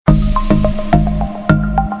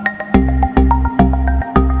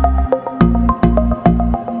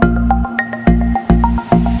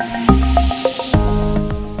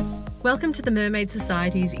to the Mermaid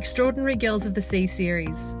Society's Extraordinary Girls of the Sea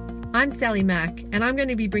series. I'm Sally Mack, and I'm going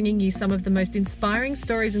to be bringing you some of the most inspiring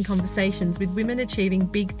stories and conversations with women achieving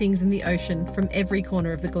big things in the ocean from every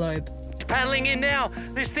corner of the globe. Paddling in now.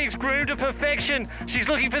 This thing's groomed to perfection. She's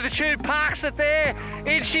looking for the tube, parks it there.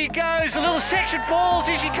 In she goes. A little section falls.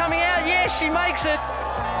 Is she coming out? Yes, she makes it.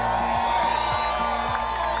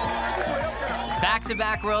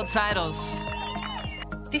 Back-to-back world titles.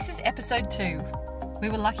 This is episode 2. We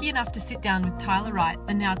were lucky enough to sit down with Tyler Wright,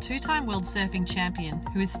 the now 2-time world surfing champion,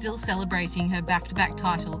 who is still celebrating her back-to-back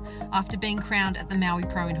title after being crowned at the Maui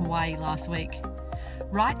Pro in Hawaii last week.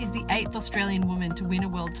 Wright is the 8th Australian woman to win a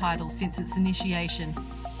world title since its initiation.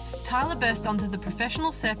 Tyler burst onto the professional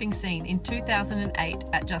surfing scene in 2008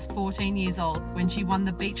 at just 14 years old when she won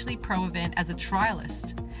the Beachley Pro event as a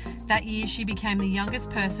trialist. That year she became the youngest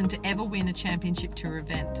person to ever win a championship tour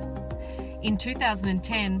event. In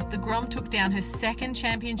 2010, the Grom took down her second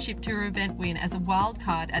championship tour event win as a wild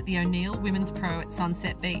card at the O'Neill Women's Pro at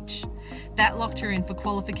Sunset Beach. That locked her in for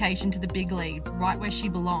qualification to the big league, right where she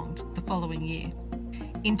belonged, the following year.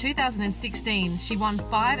 In 2016, she won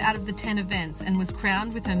 5 out of the 10 events and was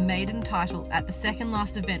crowned with her maiden title at the second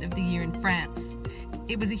last event of the year in France.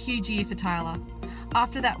 It was a huge year for Tyler.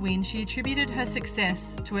 After that win, she attributed her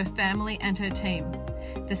success to her family and her team.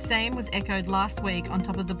 The same was echoed last week on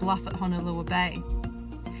top of the bluff at Honolulu Bay.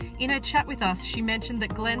 In her chat with us, she mentioned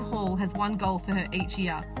that Glen Hall has one goal for her each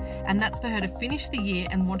year, and that's for her to finish the year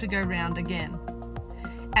and want to go round again.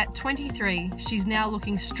 At 23, she's now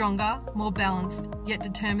looking stronger, more balanced, yet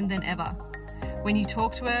determined than ever. When you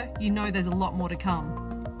talk to her, you know there's a lot more to come.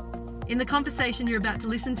 In the conversation you're about to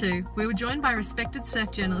listen to, we were joined by respected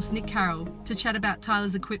surf journalist Nick Carroll to chat about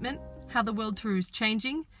Tyler's equipment, how the world tour is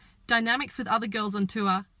changing, dynamics with other girls on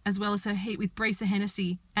tour, as well as her heat with Brisa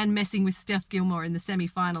Hennessy and messing with Steph Gilmore in the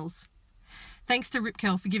semi-finals. Thanks to Rip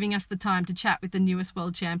Curl for giving us the time to chat with the newest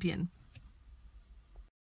world champion.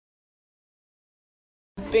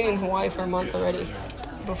 Been in Hawaii for a month already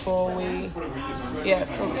for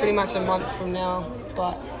pretty much a month from now,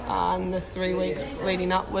 but the 3 weeks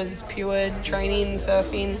leading up was pure training,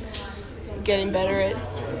 surfing, getting better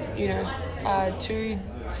at 2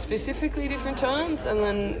 specifically different turns and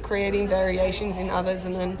then creating variations in others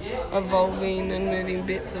and then evolving and moving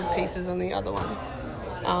bits and pieces on the other ones,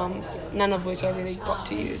 none of which I really got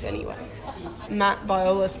to use anyway. Matt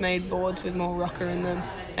Biolis made boards with more rocker in them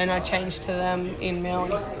and I changed to them in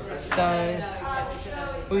Maui. So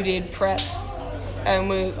we did prep and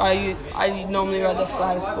I normally ride the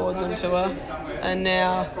flattest boards on tour and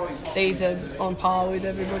now these are on par with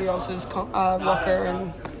everybody else's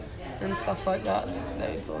rocker and stuff like that,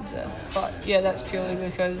 those boards there. But yeah, that's purely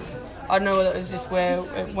because I don't know whether it was just where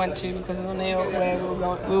it went to because of the knee or where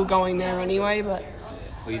we were going there anyway, but...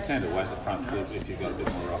 Well, you tend to wet the front foot if you've got a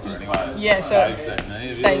bit more rocker anyway. Yeah, so saves that knee a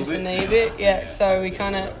bit. Saves the knee a bit, yeah. So we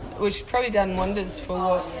which probably done wonders for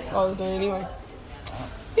what I was doing anyway.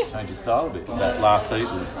 Yeah. Change your style a bit. That last heat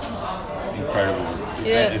was incredible.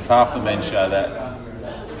 If half the men show that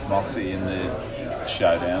moxie in the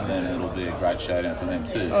showdown, then it'll be a great showdown for them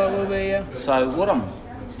too. Oh, it will be, yeah. So what I'm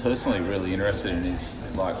personally really interested in is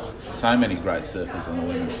like so many great surfers on the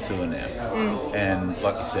women's tour now, and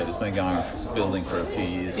like you said, it's been building for a few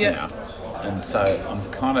years now, and so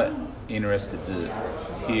I'm kind of interested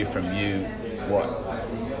to hear from you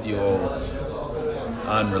what your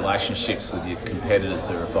own relationships with your competitors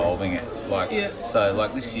are evolving at. It's like so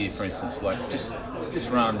like this year for instance, like just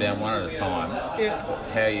run them down one at a time,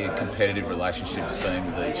 how your competitive relationships been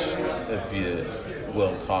with each of your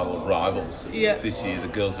world title rivals. This year the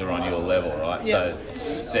girls are on your level, right? So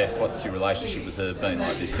Steph, what's your relationship with her been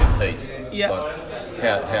like this in heats? Like,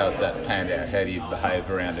 how's that panned out? How do you behave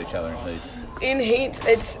around each other in heats? In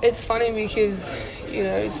heats, it's funny because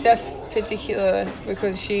Steph particular,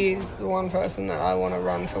 because she's the one person that I want to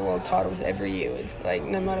run for world titles every year. It's like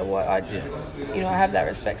no matter what, I have that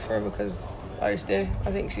respect for her because I just do.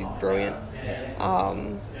 I think she's brilliant.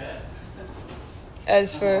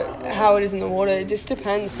 As for how it is in the water, it just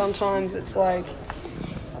depends. Sometimes it's like,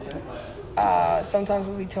 sometimes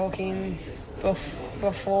we'll be talking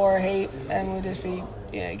before a heat and we'll just be,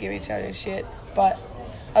 give each other shit. But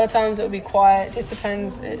other times it'll be quiet. It just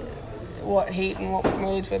depends what heat and what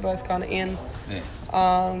moods we're both kind of in.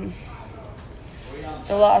 The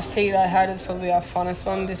last heat I had is probably our funnest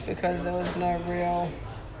one just because there was no real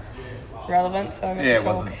relevance. So it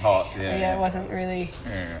wasn't hot. It wasn't really,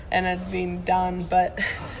 and it had been done, but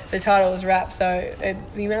the title was wrapped. So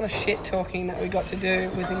the amount of shit talking that we got to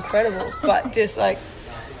do was incredible. But just like,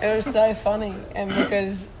 it was so funny, and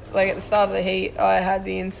because like at the start of the heat, I had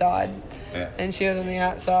the inside, and she was on the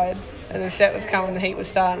outside, and the set was coming, the heat was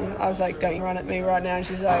starting. I was like, don't you run at me right now. And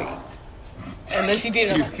she's like, and then she did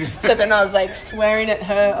it. So then I was like swearing at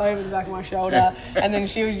her over the back of my shoulder, and then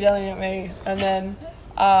she was yelling at me. And then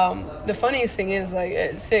the funniest thing is, like,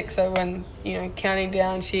 at 6, so when, counting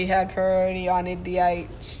down, she had priority, I needed the 8,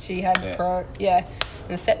 she had priority, and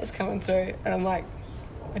the set was coming through, and I'm like,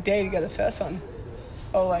 I dare you to go the first one.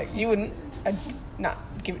 Oh, like, you wouldn't? Nah,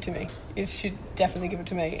 give it to me. You should definitely give it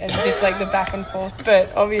to me. And just like the back and forth.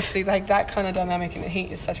 But obviously, like, that kind of dynamic in the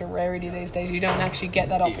heat is such a rarity these days. You don't actually get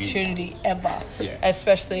that opportunity ever. Yeah.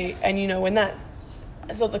 Especially, and when that,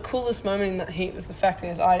 I thought the coolest moment in that heat was the fact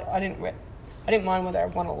is I didn't mind whether I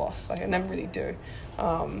won or lost. Like, I never really do.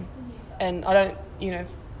 And I don't,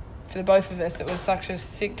 for the both of us, it was such a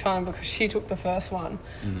sick time because she took the first one,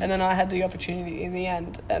 and then I had the opportunity in the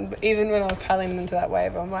end. And even when I was paddling into that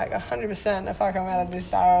wave, I'm like, 100%, if I come out of this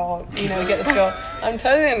barrel or, get this girl, I'm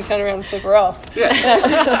totally going to turn around and flip her off. Yeah.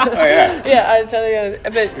 Oh, yeah. Yeah, I totally going to.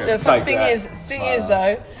 But the thing is,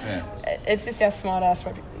 though, it's just our smart ass,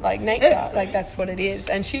 like, nature. Like, that's what it is.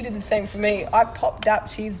 And she did the same for me. I popped up.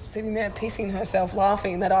 She's sitting there pissing herself,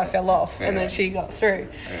 laughing that I fell off, and then she got through.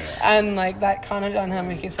 And, like, that kind of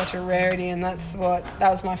dynamic is such a rarity, and that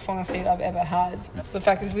was my fondest heat I've ever had. The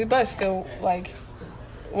fact is, we both still, like,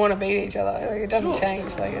 want to beat each other. Like, it doesn't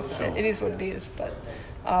change. Like, it is what it is. But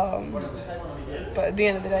at the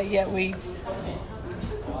end of the day, we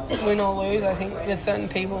win or lose. I think there's certain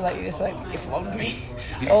people that you just like, you flogged me,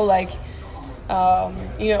 or like,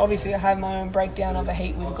 obviously I have my own breakdown of a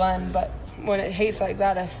heat with Glenn, but when it heats like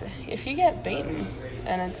that, if you get beaten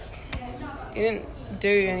and you didn't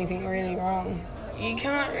do anything really wrong, you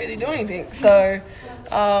can't really do anything. So,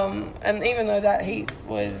 and even though that heat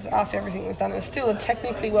was, after everything was done, it was still a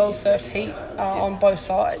technically well-surfed heat on both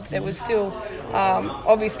sides. It was still,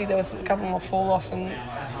 obviously there was a couple more fall-offs and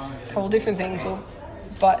a couple different things,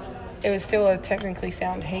 but it was still a technically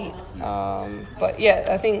sound heat. But yeah,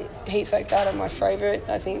 I think heats like that are my favourite.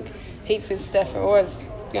 I think heats with Steph are always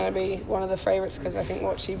going to be one of the favourites because I think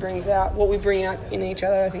what she brings out, what we bring out in each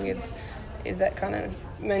other, I think is that kind of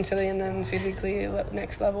mentally and then physically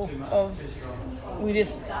next level of we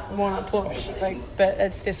just want to push, but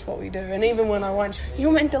it's just what we do. And even when I won,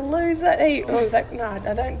 you're meant to lose that heat. I was like, nah,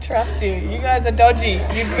 I don't trust you. You guys are dodgy.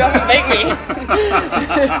 You've got to beat me.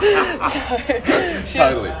 So,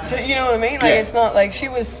 totally. You know what I mean? Like, it's not like she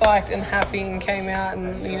was psyched and happy and came out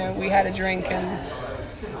and, we had a drink and,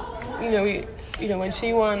 when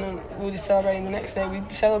she won and we were just celebrating the next day, we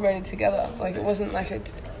celebrated together. Like, it wasn't like I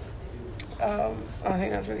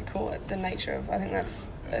think that's really cool. The nature of, I think that's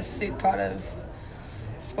a sick part of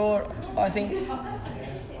sport. I think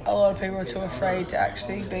a lot of people are too afraid to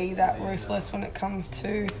actually be that ruthless when it comes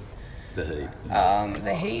to the heat.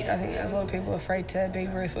 The heat. I think a lot of people are afraid to be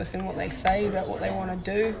ruthless in what they say about what they want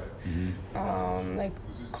to do. Mm-hmm. They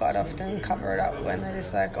quite often cover it up when they're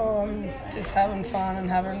just like, oh, I'm just having fun and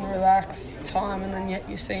having a relaxed time, and then yet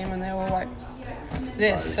you see them and they're all like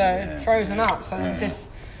this, frozen up. So there's just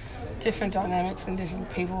different dynamics and different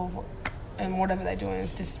people and whatever they're doing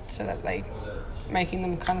is just so that they making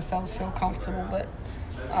them kind of selves feel comfortable. But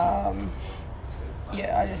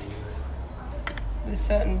there's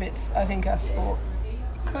certain bits I think our sport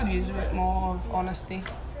could use a bit more of honesty.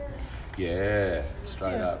 Yeah,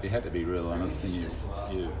 straight up. You had to be real honest in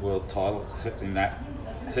your world title in that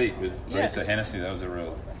heat with Risa Hennessy. That was a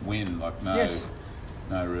real win. Like no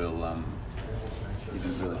real. You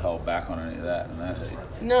didn't really hold back on any of that in that heat.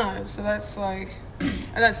 No, so that's like, and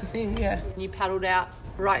that's the thing, You paddled out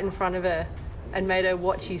right in front of her and made her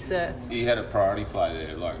watch you surf. You had a priority play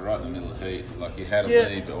there, like right in the middle of the heat. Like you had a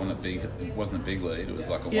lead, but it wasn't a big lead. It was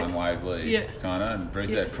like a one-wave lead, kind of. And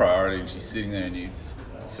Bruce had priority, and she's sitting there, and you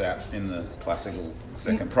sat in the classical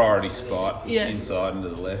second priority spot, inside and to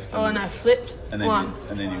the left. And I flipped. And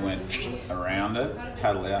then you went around it,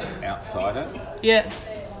 paddled outside it. Yeah.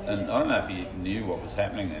 And I don't know if you knew what was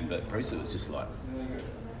happening then, but Brisa was just going,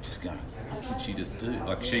 what did she just do?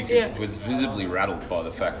 Like she was visibly rattled by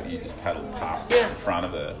the fact that you just paddled past her in front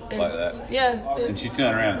of her like that. Yeah. And she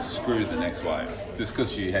turned around and screwed the next wave just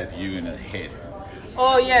because she had you in her head.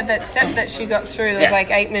 Oh, yeah, that set that she got through, there was like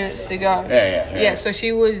 8 minutes to go. Yeah, so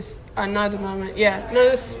she was, I know the moment, no,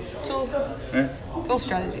 it's all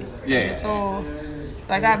strategy. It's all...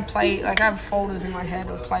 Like I have folders in my head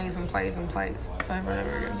of plays and plays and plays over and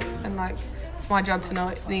over again, and like it's my job to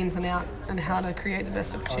know the ins and out and how to create the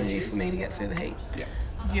best opportunity for me to get through the heat.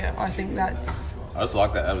 Yeah, I think that's. I just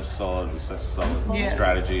like that. That was solid. It was such a solid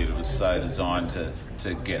strategy. It was so designed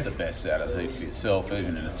to get the best out of the heat for yourself,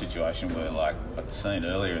 even in a situation where, like I'd seen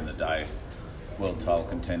earlier in the day, world title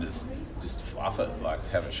contenders just fluff it, like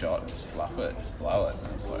have a shot and just fluff it, just blow it.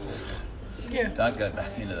 And it's like, don't go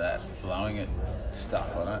back into that blowing it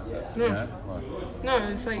stuff. I don't. No. You know, No,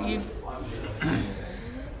 it's like you.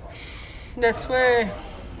 That's where,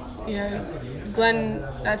 Glenn.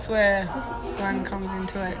 That's where Glenn comes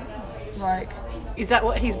into it. Like, is that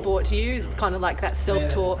what he's brought to you? Is kind of like that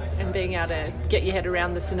self-talk and being able to get your head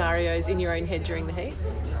around the scenarios in your own head during the heat?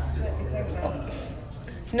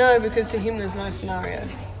 No, because to him there's no scenario.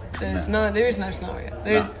 There is no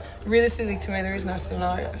scenario. Realistically, to me, there is no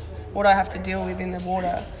scenario. What I have to deal with in the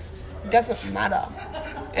water doesn't matter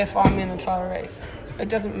if I'm in a title race. It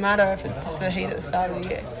doesn't matter if it's just a heat at the start of the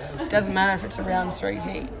year. It doesn't matter if it's a round 3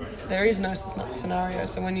 heat. There is no scenario.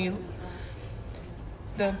 So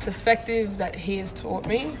the perspective that he has taught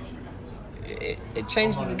me, it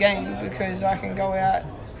changes the game, because I can go out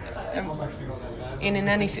and in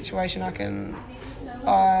any situation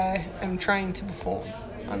I am trained to perform.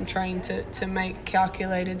 I'm trained to make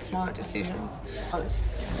calculated, smart decisions.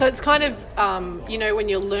 So it's kind of, when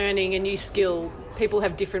you're learning a new skill, people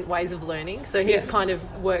have different ways of learning. So he's kind of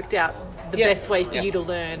worked out the best way for you to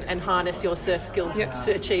learn and harness your surf skills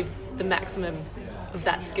to achieve the maximum of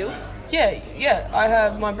that skill.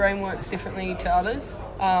 My brain works differently to others.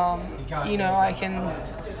 I can,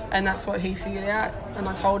 and that's what he figured out. And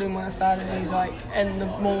I told him when I started, he's like, and the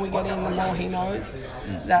more we get in, the more he knows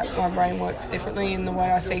that my brain works differently, and the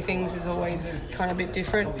way I see things is always kind of a bit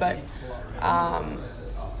different. But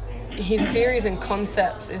his theories and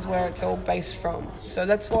concepts is where it's all based from. So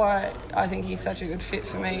that's why I think he's such a good fit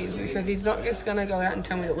for me, is because he's not just going to go out and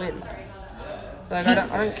tell me to win. Like, I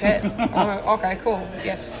don't care. I'm like, okay, cool.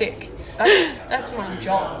 Yeah, sick. That's my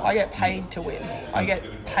job. I get paid to win. I get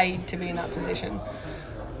paid to be in that position.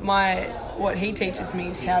 What he teaches me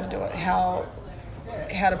is how to do it, how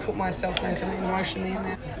to put myself mentally and emotionally in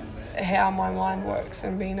there, how my mind works,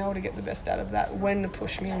 and being able to get the best out of that, when to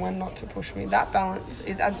push me and when not to push me. That balance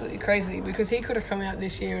is absolutely crazy, because he could have come out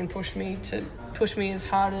this year and pushed me as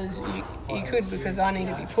hard as you could, because I need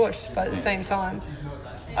to be pushed. But at the same time,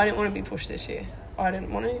 I didn't want to be pushed this year. I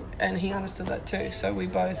didn't want to, and he understood that too. So we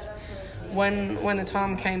both, when the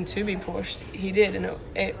time came to be pushed, he did, and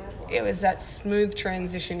it was that smooth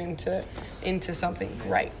transition into something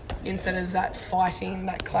great, instead of that fighting,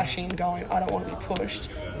 that clashing, going, I don't want to be pushed.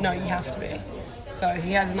 No, you have to be. So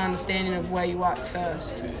he has an understanding of where you are at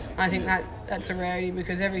first. I think that's a rarity,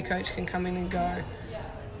 because every coach can come in and go,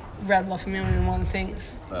 rattle off 1,000,001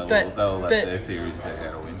 things. They'll let their theories about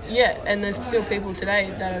how to win. Yeah, and there's still people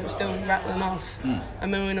today that are still rattling off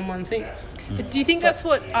 1,000,001 things. But do you think that's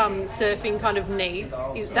what surfing kind of needs?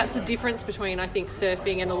 That's the difference between, I think,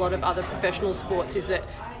 surfing and a lot of other professional sports, is that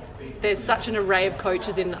there's such an array of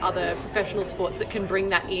coaches in other professional sports that can bring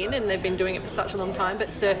that in, and they've been doing it for such a long time, but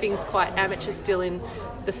surfing's quite amateur still in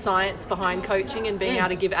the science behind coaching and being able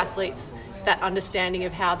to give athletes that understanding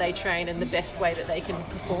of how they train and the best way that they can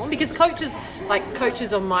perform. Because coaches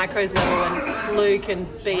on Micro's level, and Luke and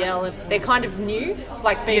BL, they're kind of new,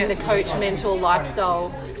 like being the coach, mentor,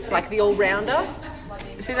 lifestyle, like the all-rounder.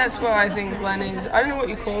 See, that's what I think Glenn is. I don't know what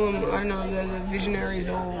you call them. I don't know if they're the visionaries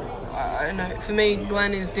or... I don't know. For me,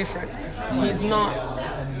 Glenn is different. He's not...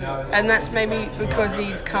 And that's maybe because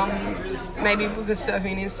he's come... Maybe because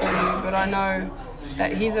surfing is so new, but I know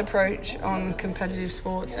that his approach on competitive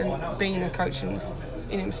sports and being a coach in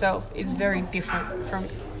himself is very different from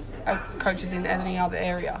coaches in any other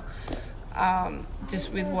area.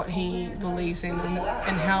 Just with what he believes in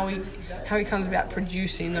and how he comes about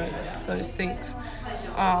producing those things.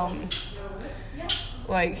 I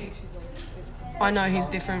know he's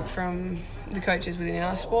different from the coaches within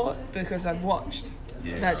our sport because I've watched.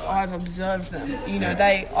 I've observed them.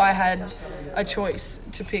 I had a choice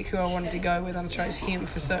to pick who I wanted to go with, and I chose him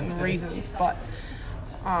for certain reasons. But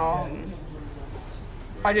I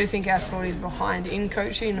do think our sport is behind in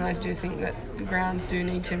coaching, and I do think that the grounds do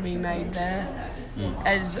need to be made there.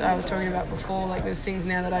 As I was talking about before, like there's things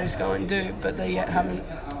now that I just go and do, but they yet haven't.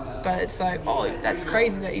 But it's like, oh, that's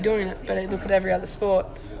crazy that you're doing it. But I look at every other sport.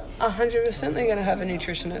 100% they're going to have a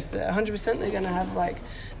nutritionist there. 100% they're going to have like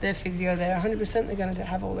their physio there. 100% they're going to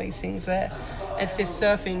have all these things there. It's just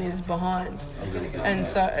surfing is behind, and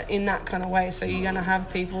so in that kind of way. So you're going to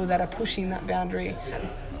have people that are pushing that boundary.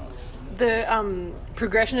 The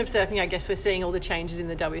progression of surfing, I guess we're seeing all the changes in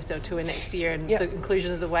the WSL Tour next year, and the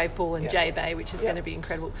inclusion of the wave pool and J-Bay, which is going to be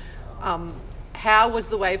incredible. How was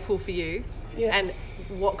the wave pool for you, and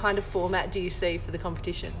what kind of format do you see for the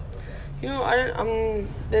competition?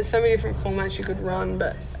 There's so many different formats you could run,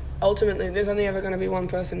 but ultimately there's only ever going to be one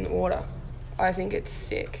person in the water. I think it's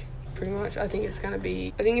sick, pretty much. I think it's going to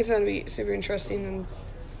be super interesting, and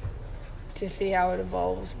to see how it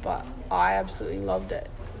evolves, but I absolutely loved it.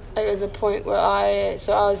 There's a point where I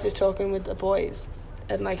was just talking with the boys,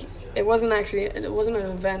 and like it wasn't an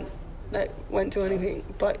event that went to anything,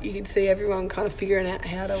 but you could see everyone kind of figuring out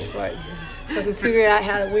how to like figuring out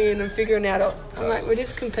how to win and figuring out. I'm like, we're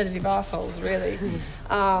just competitive assholes, really.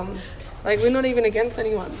 Like we're not even against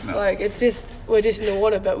anyone. No. Like it's just we're just in the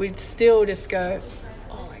water, but we'd still just go.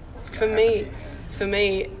 Oh, like for me,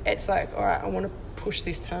 it's like, all right, I want to push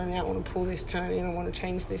this turn out, I want to pull this turn in, I want to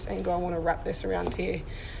change this angle, I want to wrap this around here.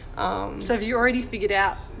 So have you already figured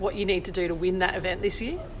out what you need to do to win that event this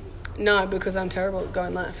year? No, because I'm terrible at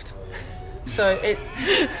going left. So it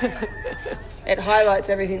highlights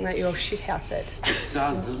everything that you're shithouse at. It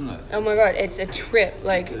does, doesn't it? Oh my God, it's a trip.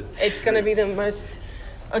 Like, it's going to be the most...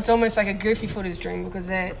 It's almost like a goofy footer's dream because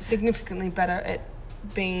they're significantly better at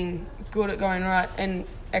being good at going right and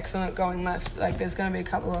excellent at going left. Like, there's going to be a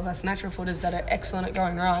couple of us natural footers that are excellent at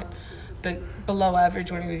going right but below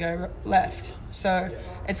average when we go left. So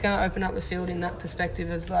it's going to open up the field in that perspective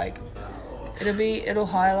as, like, it'll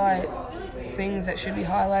highlight things that should be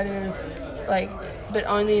highlighted, and like, but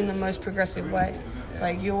only in the most progressive way.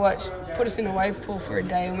 Like, put us in a wave pool for a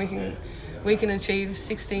day and we can achieve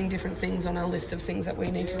 16 different things on our list of things that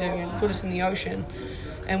we need to do, and put us in the ocean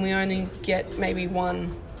and we only get maybe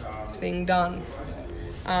one thing done.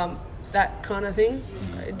 That kind of thing,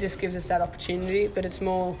 it just gives us that opportunity, but it's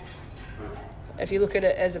more, if you look at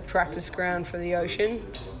it as a practice ground for the ocean,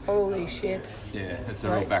 holy shit. Yeah, it's a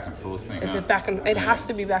real back and forth thing. It has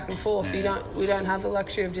to be back and forth. Yeah. We don't have the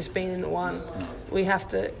luxury of just being in the one. No. We have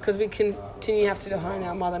to, because we have to hone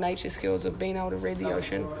our Mother Nature skills of being able to read the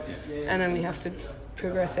ocean, and then we have to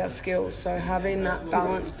progress our skills. So having that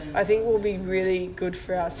balance, I think, will be really good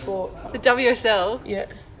for our sport. The WSL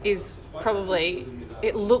is probably,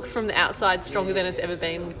 it looks from the outside stronger than it's ever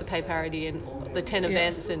been with the pay parity and the 10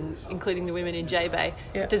 events and including the women in J-Bay.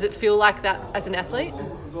 Yeah. Does it feel like that as an athlete?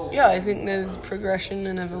 Yeah, I think there's progression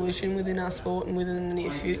and evolution within our sport and within the near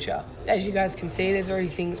future. As you guys can see, there's already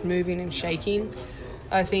things moving and shaking.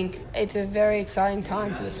 I think it's a very exciting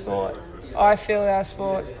time for the sport. I feel our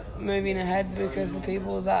sport moving ahead because the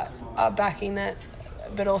people that are backing that,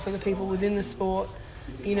 but also the people within the sport,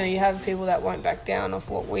 you know, you have people that won't back down off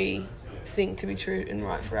what we think to be true and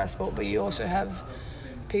right for our sport, but you also have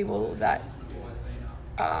people that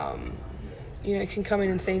can come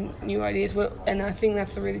in and see new ideas. And I think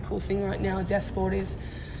that's the really cool thing right now is our sport is,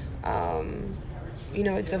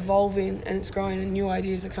 it's evolving and it's growing and new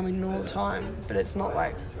ideas are coming in all the time. But it's not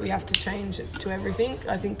like we have to change it to everything.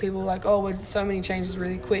 I think people are like, so many changes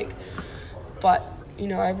really quick. But,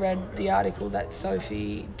 I read the article that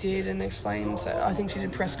Sophie did and explained. So I think she did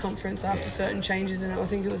a press conference after certain changes, and I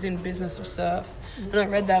think it was in Business of Surf. And I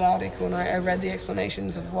read that article and I read the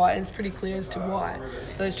explanations of why, and it's pretty clear as to why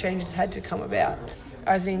those changes had to come about.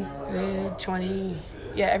 I think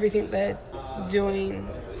everything they're doing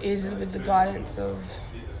is with the guidance of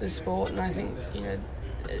the sport, and I think,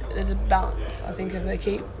 there's a balance. I think if they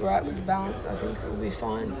keep right with the balance, I think it will be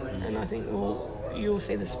fine, and I think you'll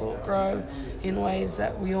see the sport grow in ways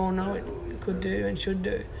that we all know it could do and should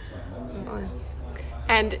do.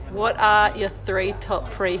 And what are your 3 top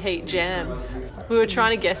pre-heat jams? We were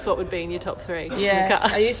trying to guess what would be in your top 3. Yeah,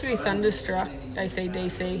 I used to be Thunderstruck,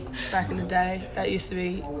 AC/DC, back in the day. That used to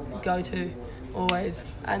be go-to, always.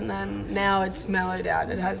 And then now it's mellowed out.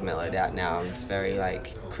 It has mellowed out now. It's very,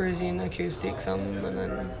 cruising, acoustic, and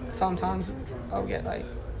then sometimes I'll get,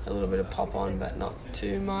 a little bit of pop on, but not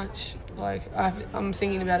too much. I'm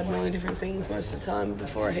thinking about a million different things most of the time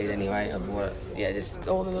before I heat anyway, of just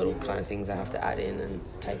all the little kind of things I have to add in and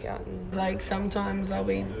take out. And sometimes I'll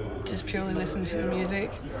be just purely listening to the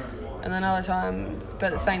music, and then other time, but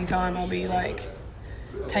at the same time I'll be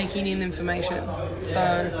taking in information.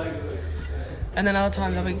 So, and then other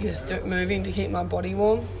times I'll be just moving to keep my body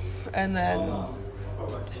warm, and then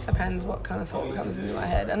just depends what kind of thought comes into my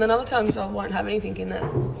head. And then other times I won't have anything in there.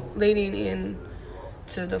 Leading in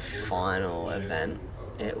to the final event,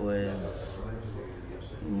 it was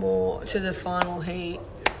more to the final heat.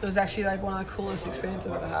 It was actually one of the coolest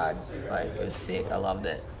experiences I've ever had. It was sick. I loved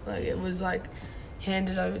it. It was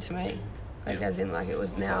handed over to me. As in it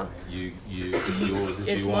was now. It's yours.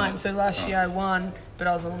 It's mine. So last year I won, but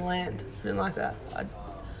I was on land. I didn't like that.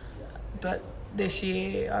 But this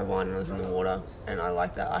year I won and I was in the water, and I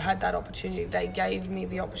liked that. I had that opportunity. They gave me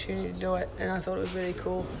the opportunity to do it, and I thought it was really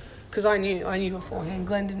cool. Because I knew beforehand.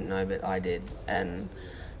 Glenn didn't know, but I did. And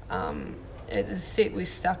it is sick. We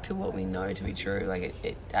stuck to what we know to be true.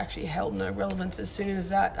 It actually held no relevance. As soon as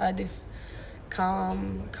that, I had this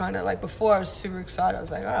calm kind of, before I was super excited. I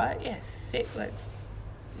was like, all right, yeah, sick.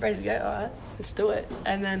 ready to go, all right, let's do it.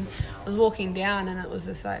 And then I was walking down and it was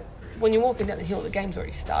just like, when you're walking down the hill, the game's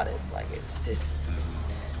already started. Like, it's just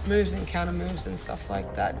moves and counter moves and stuff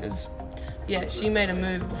like that. She made a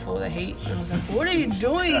move before the heat. And I was like, what are you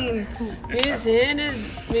doing? You just handed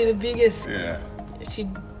me the biggest. Yeah. She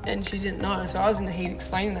didn't know. So I was in the heat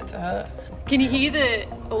explaining that to her. Can you hear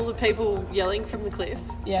all the people yelling from the cliff?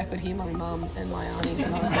 Yeah, I could hear my mum and my aunties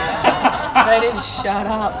and uncles. They didn't shut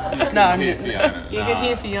up. You could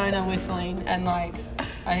hear Fiona whistling, and like,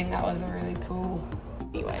 I think that was a really cool.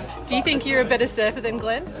 Anyway. Do you think you're a better surfer than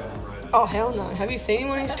Glenn? Oh hell no! Have you seen him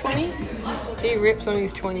when he's 20? He rips when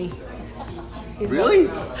he's 20. Really?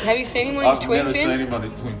 Have you seen him when he's twin fin? I've never seen him on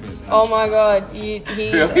his twin fin. Oh my god, he's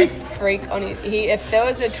a freak on it. If there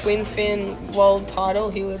was a twin fin world title,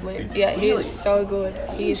 he would win. Yeah, he is so good.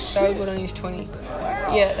 He is so good on his 20.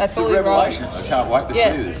 Yeah, that's all he rides. I can't wait to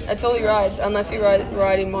see this. That's all he rides, unless he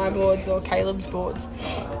riding my boards or Caleb's boards.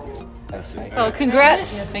 Oh,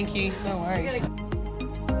 congrats. Yeah, thank you. No worries.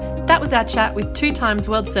 That was our chat with 2-time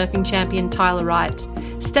world surfing champion Tyler Wright.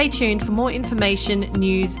 Stay tuned for more information,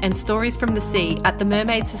 news and stories from the sea at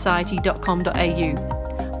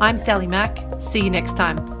themermaidsociety.com.au. I'm Sally Mack. See you next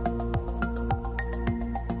time.